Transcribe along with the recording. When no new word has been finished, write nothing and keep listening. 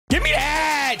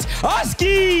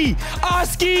Oski!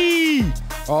 Oski!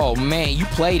 Oh, man, you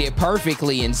played it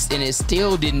perfectly, and it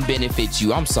still didn't benefit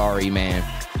you. I'm sorry, man.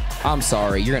 I'm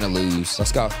sorry. You're going to lose.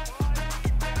 Let's go.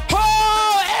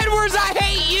 Oh, Edwards, I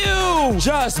hate you!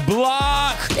 Just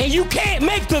block, and you can't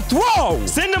make the throw.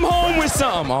 Send him home with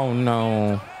something. Oh,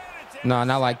 no. No,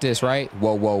 not like this, right?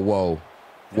 Whoa, whoa, whoa.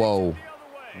 Whoa.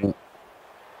 Whoa.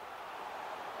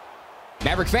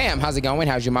 Maverick fam, how's it going?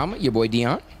 How's your mama? Your boy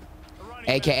Dion,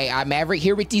 aka I Maverick,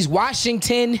 here with these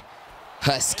Washington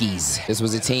Huskies. This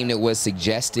was a team that was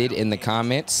suggested in the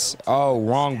comments. Oh,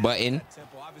 wrong button.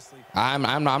 I'm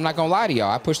not gonna lie to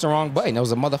y'all. I pushed the wrong button. It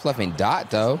was a motherfucking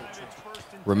dot though.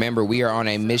 Remember, we are on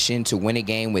a mission to win a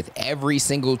game with every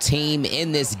single team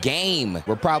in this game.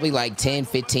 We're probably like 10,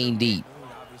 15 deep.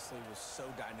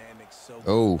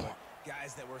 Oh.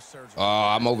 Oh,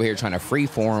 I'm over here trying to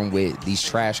freeform with these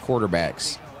trash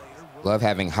quarterbacks. Love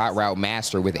having hot route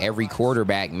master with every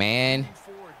quarterback, man.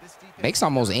 Makes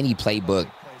almost any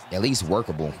playbook at least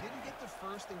workable.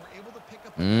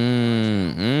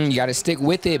 You got to stick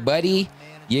with it, buddy.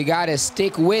 You got to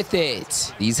stick with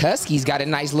it. These Huskies got a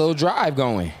nice little drive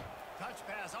going.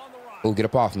 Oh, get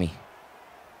up off me.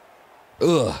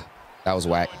 Ugh, that was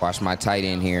whack. Watch my tight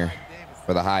end here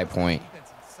for the high point.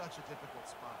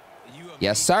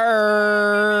 Yes,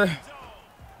 sir.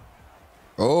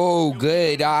 Oh,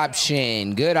 good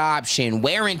option. Good option.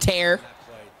 Wear and tear.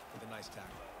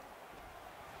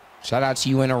 Shout out to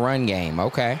you in a run game.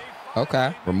 Okay.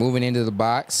 Okay. We're moving into the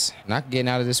box. Not getting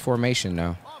out of this formation,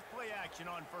 though.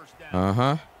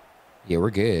 Uh-huh. Yeah, we're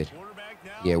good.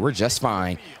 Yeah, we're just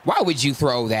fine. Why would you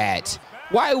throw that?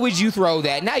 Why would you throw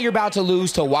that? Now you're about to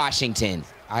lose to Washington.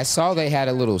 I saw they had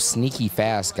a little sneaky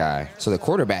fast guy. So the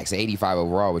quarterback's 85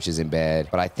 overall, which isn't bad.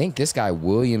 But I think this guy,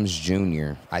 Williams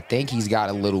Jr., I think he's got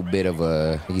a little bit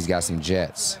of he's got some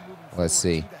jets. Let's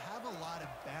see.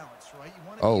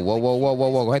 Oh, whoa, whoa, whoa, whoa,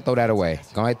 whoa. Go ahead, throw that away.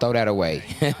 Go ahead, throw that away.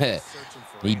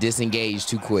 He disengaged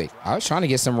too quick. I was trying to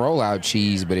get some rollout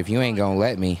cheese, but if you ain't gonna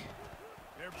let me.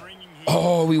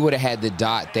 Oh, we would have had the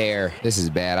dot there. This is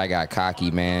bad. I got cocky,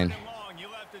 man.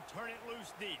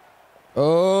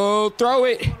 Oh, throw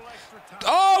it.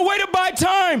 Oh, way to buy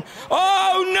time.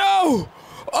 Oh, no.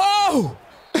 Oh.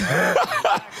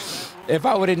 If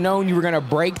I would have known you were going to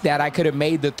break that, I could have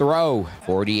made the throw.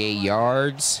 48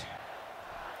 yards.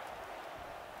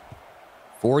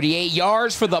 48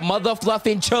 yards for the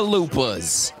mother-fluffing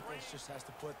chalupas.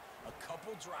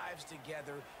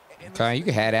 Okay, you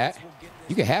can have that.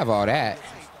 You can have all that.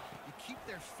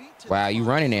 Wow, you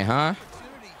running it, huh?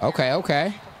 Okay,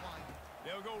 okay.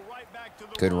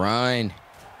 Good run.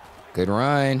 Good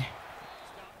run.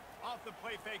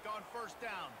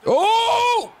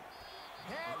 Oh!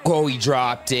 Oh, he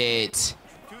dropped it.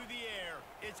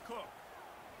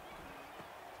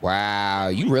 Wow,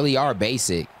 you really are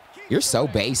basic. You're so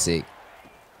basic.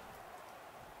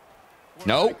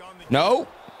 Nope. Nope.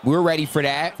 We're ready for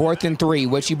that. 4th and 3.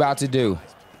 What you about to do?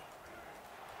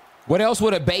 What else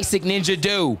would a basic ninja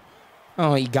do?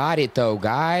 Oh, he got it, though,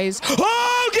 guys.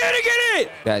 Oh, get it, get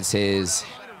it! That's his.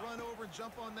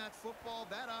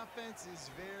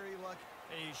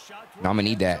 No, I'm going to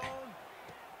need that.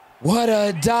 What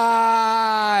a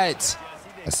dot!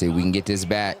 Let's see if we can get this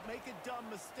back.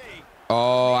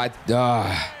 Oh, I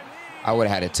would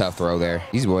have had a tough throw there.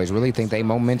 These boys really think they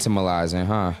momentumalizing,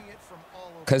 huh?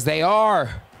 Because they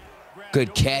are.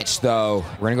 Good catch, though.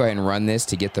 We're going to go ahead and run this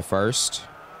to get the first.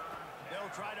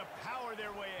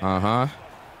 Uh-huh.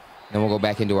 Then we'll go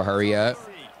back into a hurry up.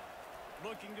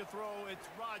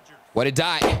 What a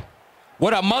dot.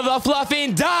 What a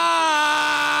mother-fluffing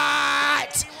dot!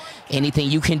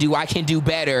 Anything you can do, I can do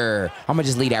better. I'm going to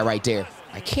just leave that right there.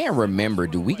 I can't remember.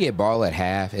 Do we get ball at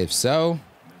half? If so,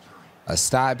 a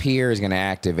stop here is going to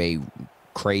activate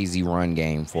crazy run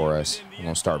game for us. We're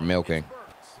going to start milking.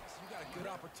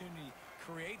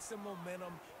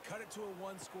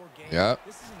 Yep.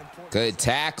 Good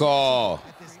tackle.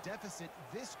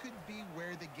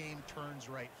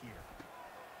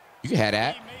 You can have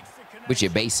that with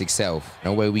your basic self.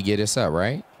 No way we get this up,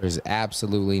 right? There's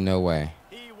absolutely no way.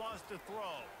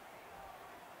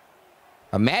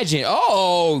 Imagine,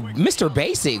 oh, Mr.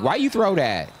 Basic, why you throw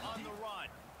that?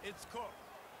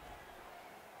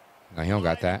 No, he don't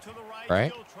got that,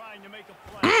 right?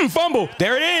 Fumble,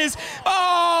 there it is.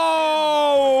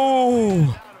 Oh!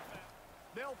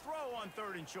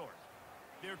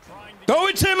 Throw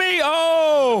it to me,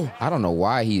 oh! I don't know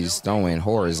why he's throwing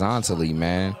horizontally,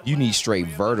 man. You need straight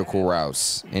vertical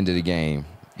routes into the game.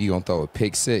 You gonna throw a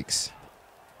pick six.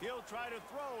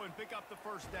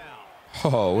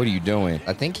 Oh, what are you doing?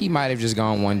 I think he might have just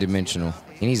gone one-dimensional.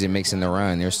 He needs to mix in the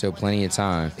run. There's still plenty of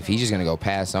time. If he's just going to go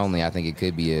pass only, I think it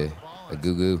could be a A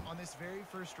goo-goo.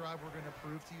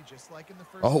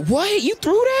 Oh, what? You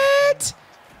threw that?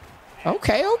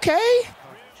 Okay, okay.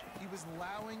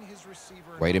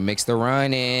 Way to mix the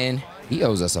run in. He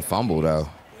owes us a fumble, though.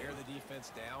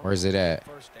 Where's it at?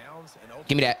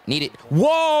 Give me that. Need it.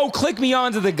 Whoa! Click me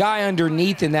onto the guy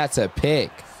underneath, and that's a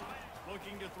pick.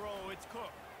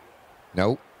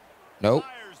 Nope. Nope.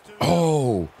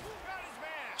 Oh.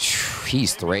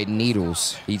 He's threading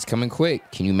needles. He's coming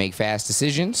quick. Can you make fast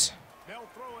decisions?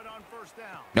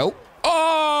 Nope.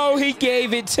 Oh, he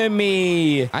gave it to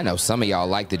me. I know some of y'all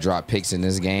like to drop picks in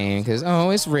this game because, oh,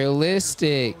 it's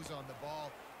realistic.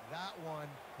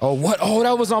 Oh, what? Oh,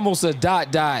 that was almost a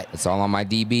dot. It's all on my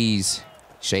DBs.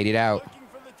 Shade it out.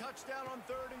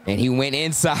 And he went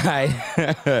inside.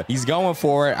 He's going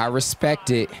for it. I respect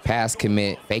it. Pass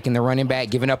commit. Faking the running back.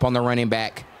 Giving up on the running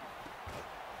back.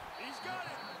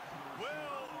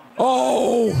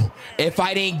 Oh, if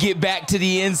I didn't get back to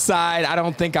the inside, I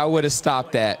don't think I would have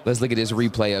stopped that. Let's look at this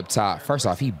replay up top. First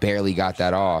off, he barely got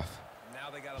that off.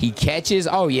 He catches.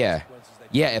 Oh, yeah.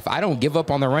 Yeah, if I don't give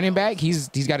up on the running back, he's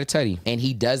got a tutty. And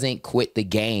he doesn't quit the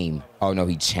game. Oh, no,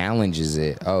 he challenges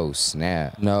it. Oh,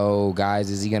 snap. No, guys,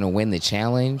 is he going to win the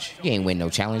challenge? He ain't win no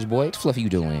challenge, boy. What the fluff you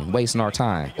doing? Wasting our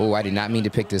time. Oh, I did not mean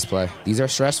to pick this play. These are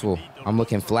stressful. I'm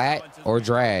looking flat or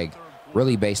drag,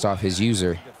 really based off his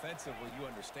user.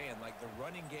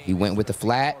 He went with the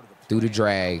flat through the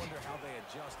drag.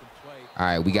 All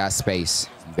right, we got space.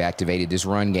 You've activated this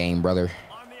run game, brother.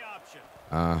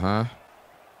 Uh-huh.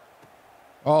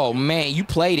 Oh, man, you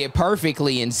played it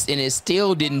perfectly, and it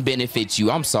still didn't benefit you.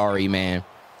 I'm sorry, man.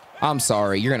 I'm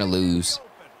sorry. You're going to lose.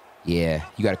 Yeah,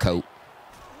 you got a coat.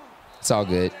 It's all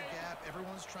good.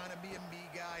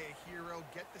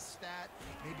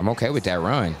 I'm okay with that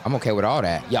run. I'm okay with all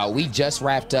that. Y'all, we just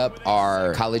wrapped up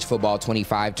our College Football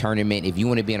 25 tournament. If you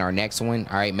want to be in our next one,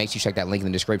 all right, make sure you check that link in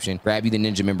the description. Grab you the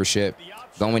Ninja membership.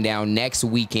 Going down next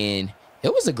weekend.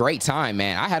 It was a great time,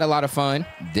 man. I had a lot of fun.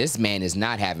 This man is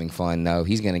not having fun, though.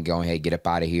 He's going to go ahead and get up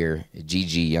out of here.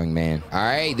 GG, young man. All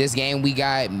right, this game we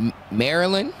got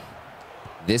Maryland.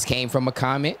 This came from a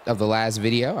comment of the last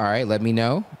video. All right, let me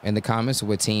know in the comments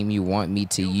what team you want me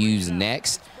to use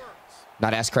next.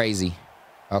 Now, that's crazy.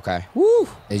 Okay. Woo.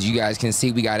 As you guys can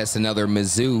see, we got us another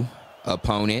Mizzou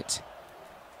opponent.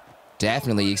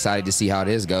 Definitely excited to see how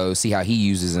this goes, see how he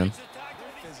uses them.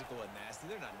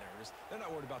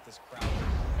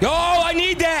 Oh, I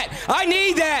need that. I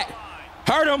need that.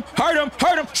 Hurt him, hurt him,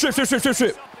 hurt him.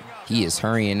 Strip. He is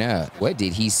hurrying up. What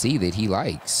did he see that he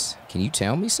likes? Can you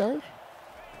tell me, sir?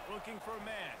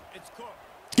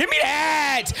 Give me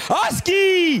that.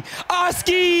 Oski.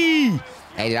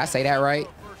 Hey, did I say that right?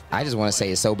 I just want to say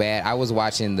it so bad. I was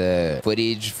watching the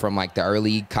footage from like the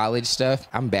early college stuff.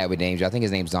 I'm bad with names. I think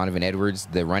his name's Donovan Edwards,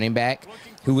 the running back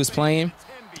who was playing.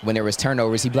 When there was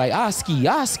turnovers, he'd be like, Oski.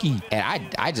 And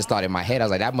I just thought in my head, I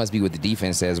was like, that must be what the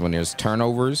defense says when there's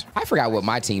turnovers. I forgot what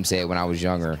my team said when I was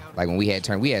younger. Like when we had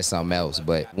something else.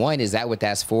 But one, is that what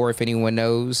that's for, if anyone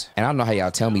knows? And I don't know how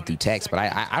y'all tell me through text, but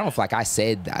I don't feel like I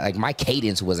said that. Like my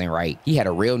cadence wasn't right. He had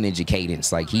a real ninja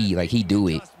cadence. Like he do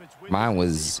it. Mine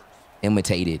was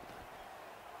imitated.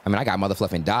 I mean, I got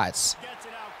motherfluffing dots.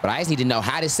 But I just need to know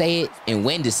how to say it and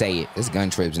when to say it. This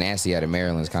gun trip's nasty out of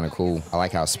Maryland. It's kind of cool. I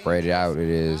like how spread out it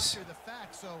is.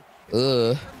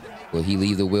 Will he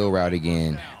leave the wheel route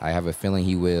again? I have a feeling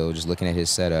he will, just looking at his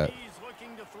setup.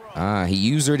 He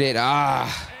usered it.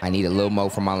 I need a little more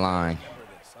from my line.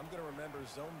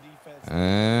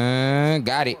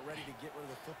 Got it.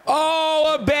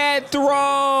 Oh, a bad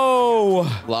throw.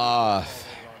 Love.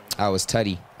 I was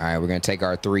tutty. All right, we're going to take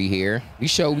our 3 here. We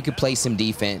showed we could play some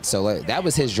defense, so that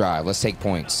was his drive. Let's take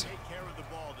points.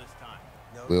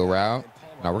 Wheel route.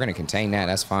 No, we're going to contain that.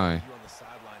 That's fine.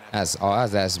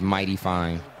 That's mighty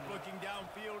fine.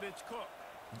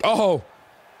 Oh,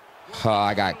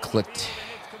 I got clipped.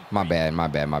 My bad.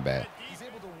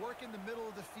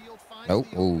 Nope.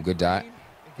 Oh, good dot.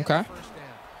 Okay.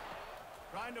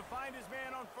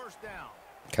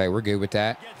 Okay, we're good with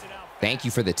that. Thank you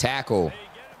for the tackle.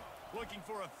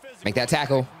 Make that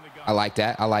tackle. I like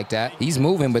that. He's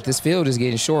moving, but this field is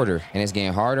getting shorter, and it's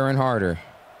getting harder and harder.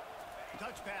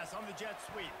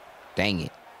 Dang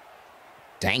it.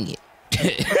 Dang it.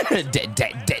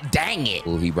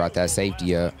 Oh, he brought that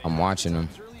safety up. I'm watching him.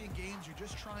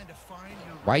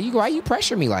 Why you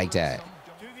pressure me like that?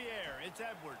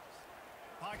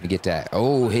 Let me get that.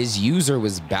 Oh, his user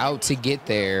was about to get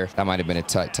there. That might have been a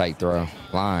tight throw.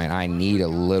 Line, I need a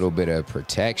little bit of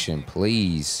protection,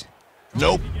 please.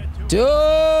 Nope.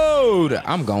 Dude,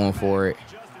 I'm going for it.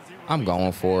 I'm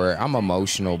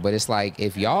emotional, but it's like,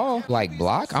 if y'all like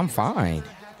block, I'm fine.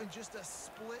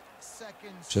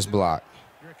 Just block.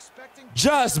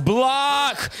 Just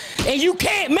block. And you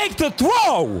can't make the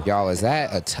throw. Y'all, is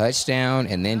that a touchdown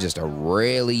and then just a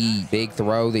really big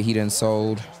throw that he done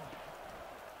sold?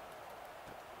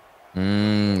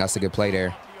 That's a good play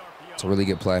there. It's a really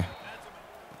good play.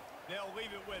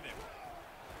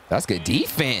 That's good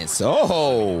defense.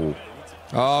 Oh,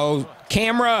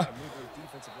 camera.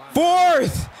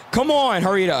 Fourth. Come on,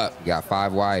 hurry it up. You got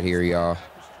 5 wide here, y'all.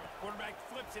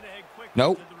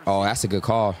 Nope. Oh, that's a good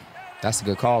call. That's a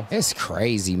good call. It's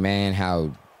crazy, man,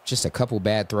 how just a couple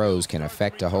bad throws can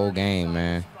affect the whole game,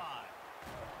 man.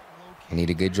 I need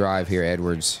a good drive here,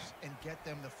 Edwards.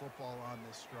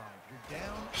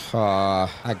 I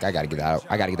gotta get that out.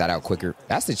 I gotta get that out quicker.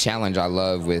 That's the challenge I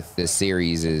love with this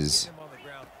series is,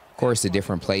 of course, the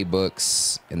different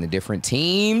playbooks and the different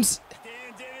teams.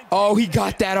 Oh, he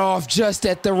got that off just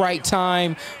at the right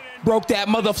time. Broke that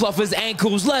mother fluffer's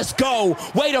ankles. Let's go.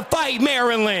 Way to fight,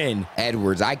 Maryland.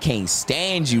 Edwards, I can't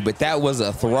stand you, but that was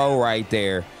a throw right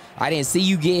there. I didn't see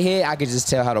you get hit. I could just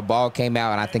tell how the ball came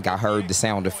out, and I think I heard the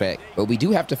sound effect. But we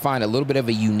do have to find a little bit of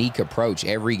a unique approach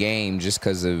every game just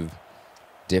because of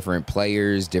different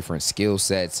players, different skill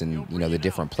sets, and, you know, the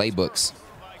different playbooks.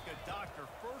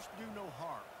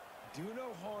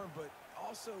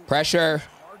 Pressure.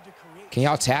 Can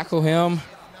y'all tackle him?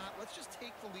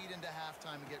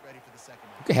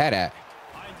 You can have that.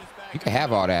 You can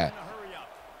have all that.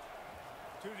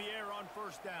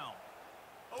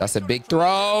 That's a big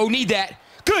throw. Need that.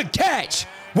 Good catch.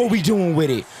 What we doing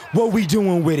with it? What we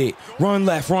doing with it? Run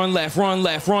left, run left, run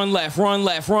left, run left, run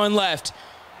left, run left.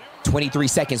 23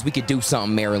 seconds. We could do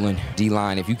something, Maryland.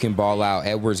 D-line, if you can ball out,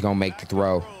 Edwards going to make the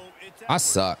throw. I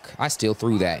suck. I still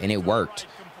threw that, and it worked.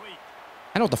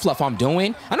 I know what the fluff I'm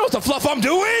doing. I know what the fluff I'm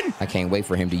doing. I can't wait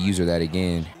for him to use her that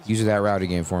again. Use her that route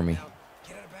again for me.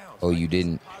 Oh, you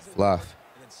didn't. Fluff.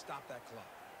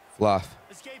 Fluff.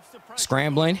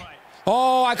 Scrambling.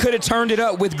 Oh, I could have turned it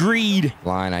up with greed.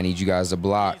 Line, I need you guys to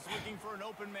block.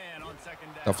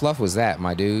 The fluff was that,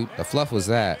 my dude. The fluff was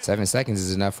that. 7 seconds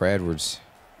is enough for Edwards.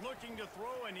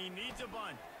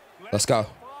 Let's go.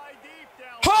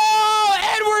 Oh,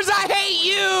 Edwards, I hate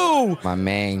you. My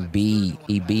man beat.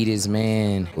 He beat his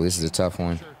man. Oh, this is a tough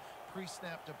one.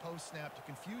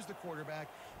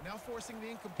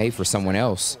 Made for someone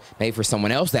else. Made for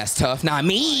someone else. That's tough. Not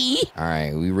me. All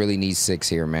right, we really need 6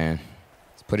 here, man.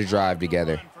 Let's put a drive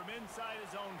together.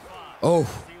 Oh.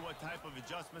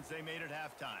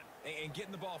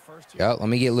 Yep, let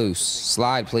me get loose.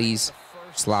 Slide, please.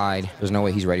 Slide. There's no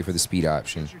way he's ready for the speed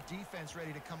option.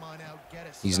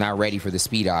 He's not ready for the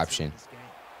speed option.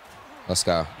 Let's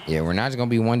go. Yeah, we're not just going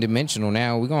to be one-dimensional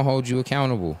now. We're going to hold you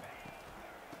accountable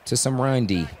to some run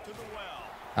D.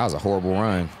 That was a horrible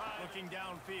run.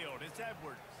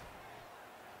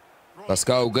 Let's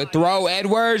go. Good throw,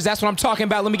 Edwards. That's what I'm talking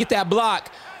about. Let me get that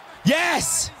block.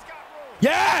 Yes.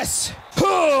 Yes.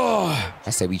 I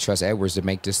say we trust Edwards to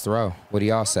make this throw. What do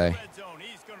y'all say?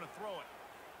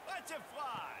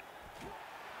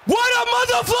 What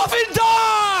a motherfucking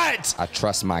dot! I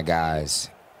trust my guys.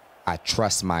 I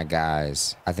trust my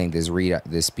guys. I think this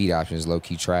speed option is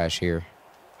low-key trash here.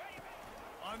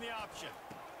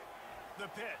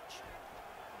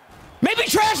 Maybe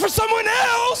trash for someone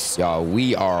else. Y'all,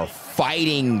 we are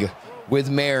fighting with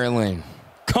Maryland.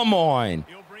 Come on.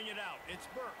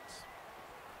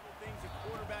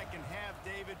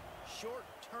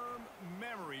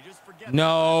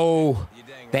 No.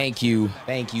 Thank you.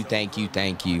 Thank you. Thank you.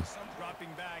 Thank you.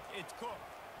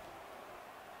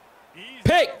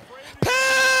 Pick.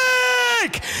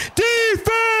 Pick.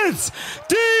 Defense.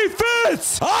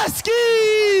 Defense.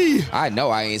 Husky. I know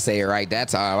I ain't say it right that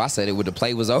time. I said it when the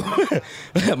play was over.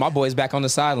 My boy's back on the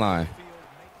sideline.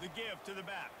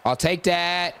 I'll take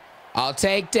that. I'll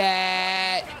take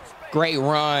that. Great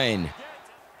run.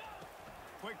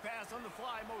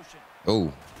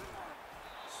 Oh.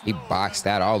 He boxed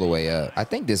that all the way up. I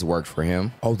think this worked for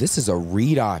him. Oh, this is a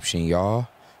read option, y'all.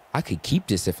 I could keep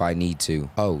this if I need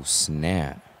to. Oh,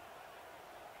 snap.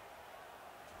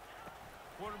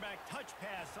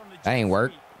 That ain't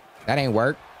work. That ain't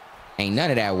work. Ain't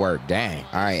none of that work. Dang.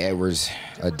 All right, Edwards.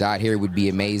 A dot here would be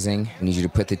amazing. I need you to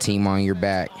put the team on your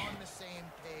back.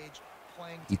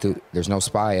 There's no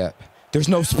spy up. There's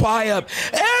no spy up.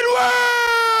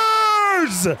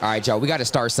 Edwards! All right, y'all. We got to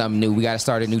start something new. We got to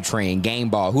start a new trend. Game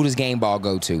ball. Who does game ball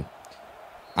go to?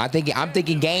 I'm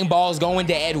thinking game ball's going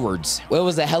to Edwards. Well, it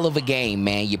was a hell of a game,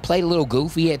 man. You played a little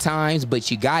goofy at times, but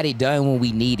you got it done when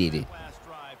we needed it.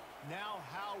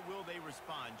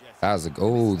 That was a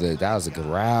good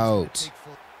route.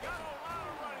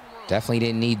 Definitely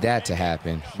didn't need that to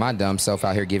happen. My dumb self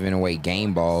out here giving away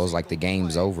game balls like the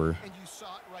game's over.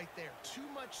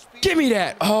 Give me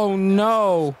that. Oh,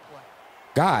 no.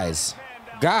 Guys.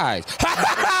 Guys.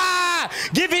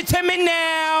 Give it to me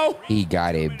now. He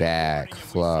got it back.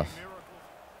 Fluff.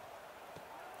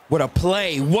 What a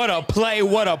play. What a play.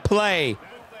 What a play.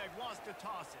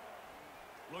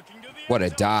 What a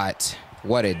dot.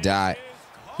 What a dot.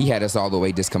 He had us all the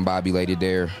way discombobulated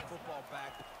there.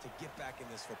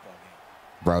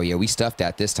 Bro, yeah, we stuffed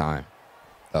that this time.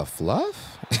 The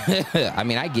fluff? I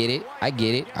mean, I get it. I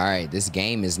get it. All right, this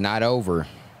game is not over.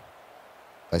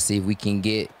 Let's see if we can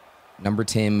get number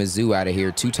 10 Mizzou out of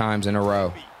here 2 times in a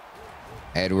row.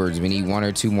 Edwards, we need 1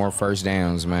 or 2 more first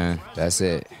downs, man. That's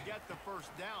it.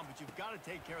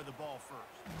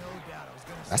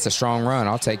 That's a strong run.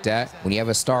 I'll take that. When you have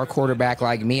a star quarterback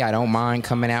like me, I don't mind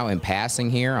coming out and passing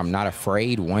here. I'm not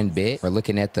afraid one bit. We're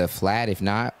looking at the flat. If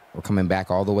not, we're coming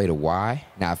back all the way to Y.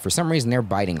 Now, for some reason, they're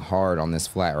biting hard on this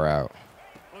flat route,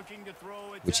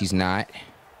 which he's not.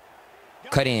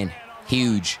 Cut in.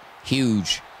 Huge,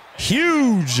 huge,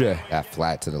 huge. That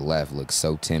flat to the left looks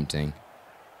so tempting.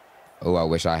 Oh, I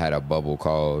wish I had a bubble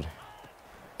called.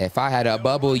 If I had a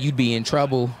bubble, you'd be in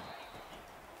trouble.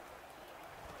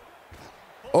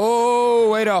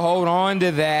 Oh, way to hold on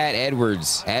to that.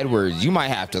 Edwards. Edwards, you might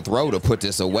have to throw to put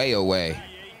this away.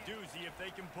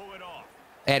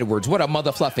 Edwards, what a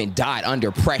motherfluffing dot under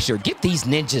pressure. Get these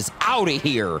ninjas out of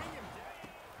here.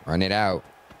 Run it out.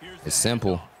 It's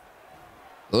simple.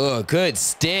 Oh, good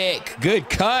stick. Good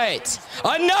cut.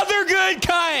 Another good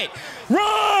cut.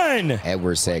 Run.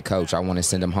 Edwards said, Coach, I want to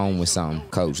send him home with something.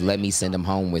 Coach, let me send him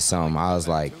home with something. I was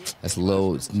like, that's a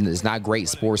little, it's not great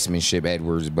sportsmanship,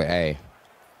 Edwards, but hey.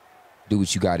 Do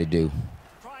what you got to do.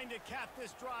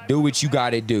 Do what you got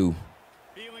to do.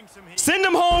 Send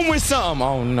them home with something.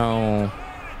 Oh, no.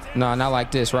 No, not like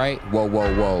this, right? Whoa,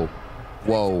 whoa,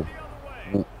 whoa.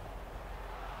 Whoa.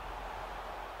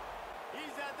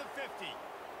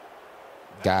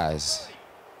 Guys.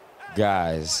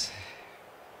 Guys.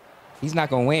 He's not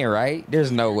going to win, right?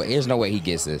 There's no way. There's no way he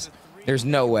gets this. There's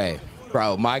no way.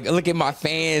 Bro, look at my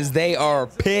fans. They are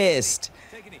pissed.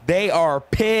 They are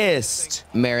pissed.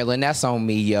 Maryland, that's on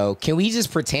me, yo. Can we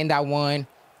just pretend I won?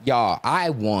 Y'all, I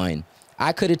won.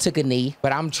 I could have took a knee,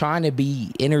 but I'm trying to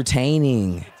be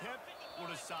entertaining.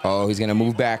 Oh, he's going to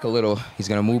move back a little. He's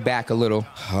going to move back a little.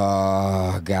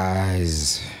 Oh,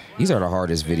 guys. These are the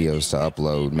hardest videos to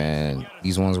upload, man.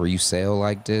 These ones where you sail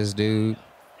like this, dude.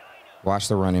 Watch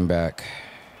the running back.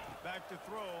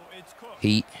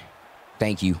 Heat.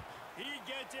 Thank you.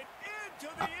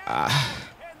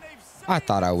 I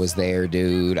thought I was there,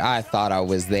 dude. I thought I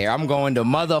was there. I'm going to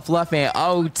motherfluffing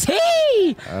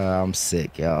OT. I'm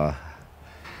sick, y'all.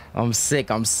 I'm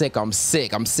sick. I'm sick. I'm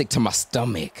sick. I'm sick to my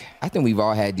stomach. I think we've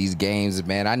all had these games,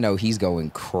 man. I know he's going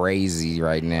crazy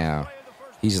right now.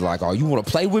 He's like, oh, you want to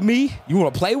play with me? You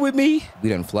want to play with me? We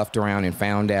done fluffed around and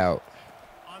found out.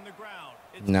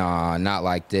 Nah, not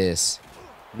like this.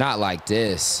 Not like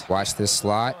this. Watch this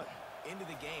slot.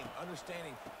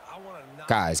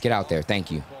 Guys, get out there.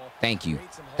 Thank you. Thank you.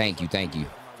 Thank you. Thank you.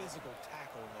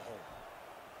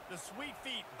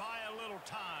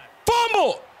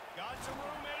 Fumble!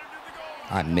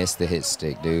 I missed the hit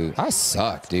stick, dude. I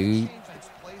suck, dude.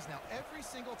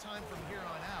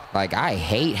 Like, I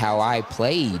hate how I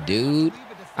played, dude.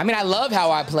 I mean, I love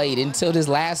how I played until this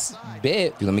last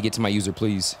bit. Dude, let me get to my user,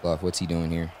 please. What's he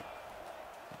doing here?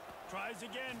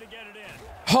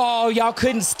 Oh, y'all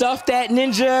couldn't stuff that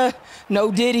ninja?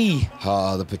 No diddy.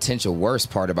 Oh, the potential worst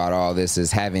part about all this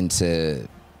is having to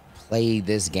play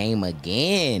this game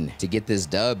again to get this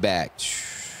dub back.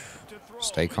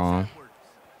 Stay calm.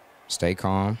 Stay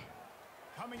calm.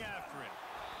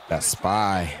 That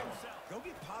spy.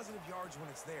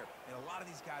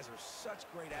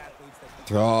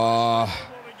 Throw.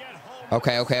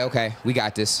 Okay, okay, okay. We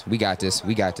got this. We got this.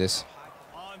 We got this.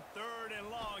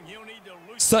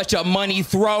 Such a money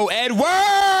throw,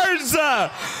 Edwards!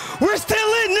 We're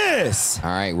still in this. All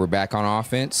right, we're back on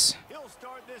offense.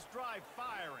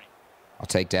 I'll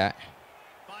take that.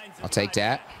 I'll take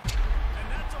that.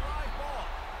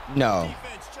 No.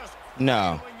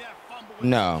 No.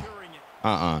 No.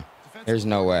 There's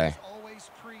no way.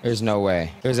 There's no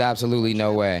way. There's absolutely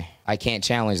no way. I can't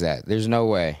challenge that. There's no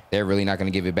way. They're really not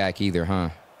going to give it back either, huh?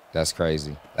 That's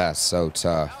crazy. That's so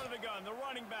tough.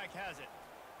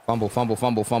 Fumble, fumble,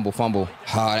 fumble, fumble, fumble.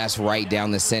 Oh, that's right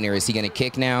down the center. Is he going to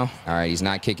kick now? All right, he's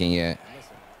not kicking yet.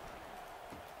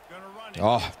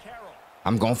 Oh,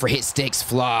 I'm going for hit sticks,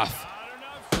 fluff.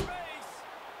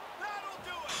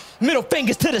 Middle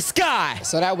fingers to the sky.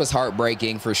 So that was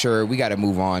heartbreaking for sure. We got to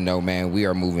move on, though, man. We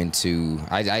are moving to,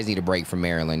 I just need a break from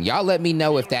Maryland. Y'all let me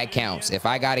know if that counts. If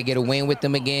I got to get a win with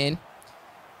them again,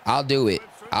 I'll do it.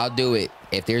 I'll do it.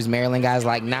 If there's Maryland guys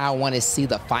like, nah, I want to see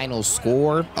the final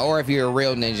score. Or if you're a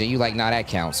real ninja, you like, nah, that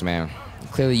counts, man.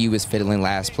 Clearly you was fiddling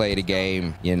last play of the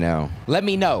game, you know. Let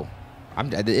me know. I'm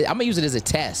gonna use it as a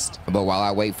test. But while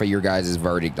I wait for your guys'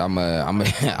 verdict, I'm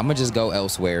gonna just go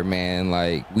elsewhere, man.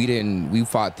 Like, we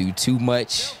fought through too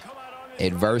much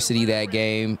adversity that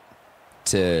game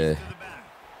to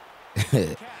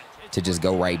to just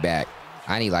go right back.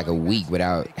 I need like a week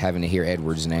without having to hear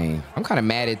Edwards' name. I'm kind of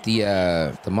mad at the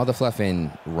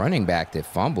motherfluffing running back that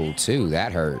fumbled too.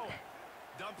 That hurt.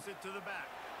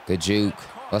 Good juke.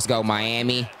 Let's go,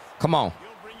 Miami. Come on.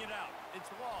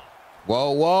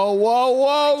 Whoa, whoa, whoa,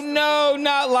 whoa. No,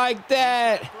 not like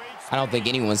that. I don't think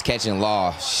anyone's catching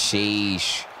Law.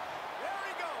 Sheesh.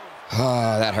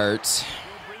 Oh, that hurts.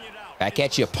 Back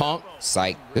at you, punk.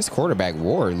 Psych. This quarterback,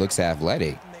 Ward, looks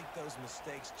athletic.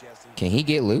 Can he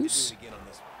get loose?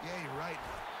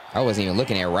 I wasn't even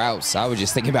looking at routes. I was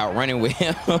just thinking about running with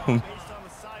him.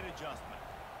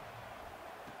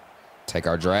 Take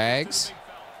our drags.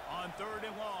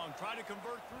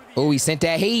 Oh, he sent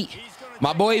that heat.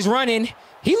 My boy's running.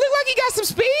 He looked like he got some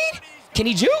speed. Can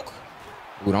he juke?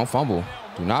 Ooh, don't fumble.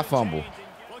 Do not fumble.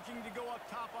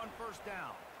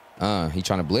 He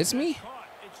trying to blitz me?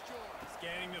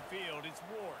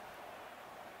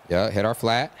 Yeah, hit our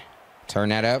flat. Turn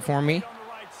that up for me.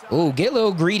 Ooh, get a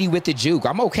little greedy with the juke.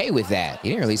 I'm okay with that. He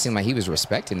didn't really seem like he was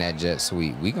respecting that jet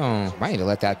sweep. We might need to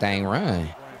let that thing run.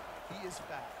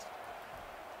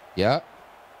 Yep.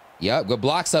 Yep, good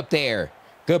blocks up there.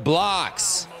 Good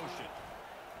blocks.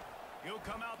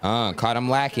 Caught him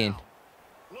lacking.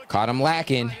 Caught him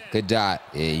lacking. Good dot.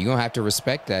 Yeah, you're going to have to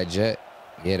respect that jet.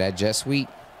 Yeah, that jet sweep.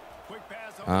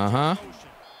 I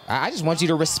just want you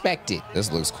to respect it.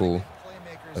 This looks cool.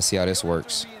 Let's see how this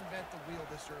works.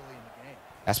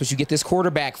 That's what you get this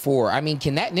quarterback for. I mean,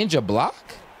 can that ninja block?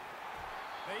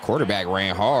 Quarterback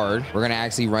ran hard. We're going to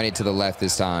actually run it to the left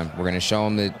this time. We're going to show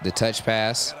him the touch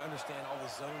pass.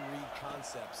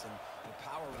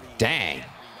 Dang.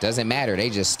 Doesn't matter.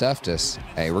 They just stuffed us.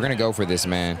 Hey, we're going to go for this,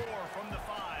 man.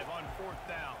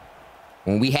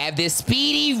 When we have this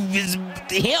speedy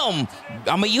him,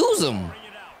 I'm going to use him.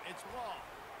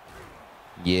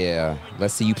 Yeah.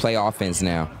 Let's see you play offense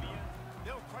now.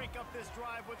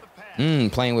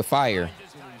 Playing with fire.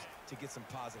 You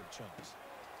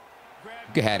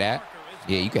could have that.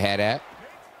 Yeah, you could have that.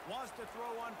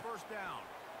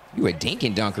 You a dink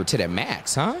and dunker to the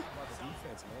max, huh?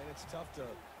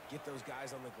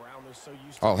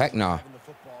 Oh, heck no.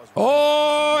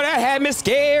 Oh, that had me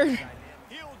scared.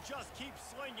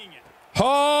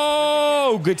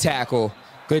 Oh, good tackle.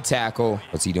 Good tackle.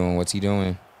 What's he doing? What's he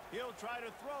doing?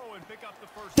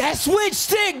 That switch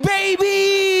stick,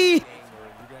 baby.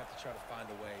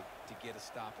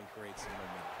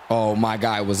 Oh, my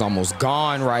guy was almost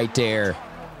gone right there.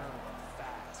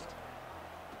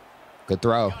 Good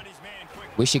throw.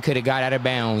 Wish he could have got out of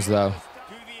bounds, though.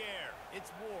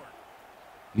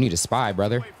 You need a spy,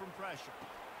 brother.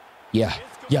 Yeah.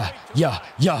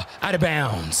 Out of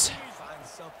bounds.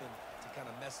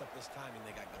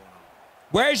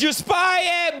 Where's your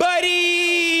spy at,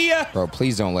 buddy? Bro,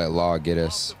 please don't let Law get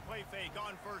us.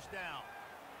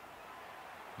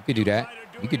 You could do that.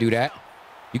 You could do that.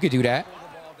 You could do that.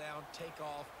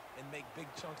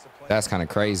 That's kind of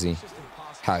crazy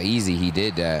how easy he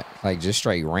did that. Like, just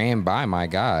straight ran by my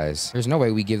guys. There's no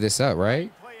way we give this up,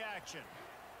 right?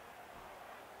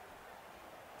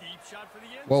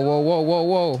 Whoa, whoa, whoa, whoa,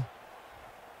 whoa.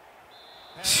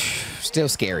 Still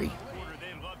scary.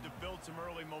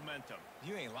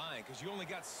 You ain't lying, because you only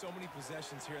got so many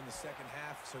possessions here in the second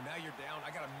half, so now you're down.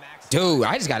 I got a max. Dude,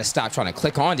 I just got to stop trying to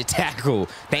click on to tackle.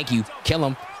 Thank you. Kill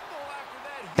him.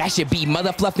 That should be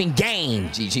motherfluffing game.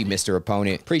 GG, Mr.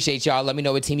 Opponent. Appreciate y'all. Let me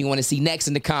know what team you want to see next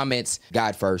in the comments.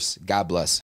 God first. God bless.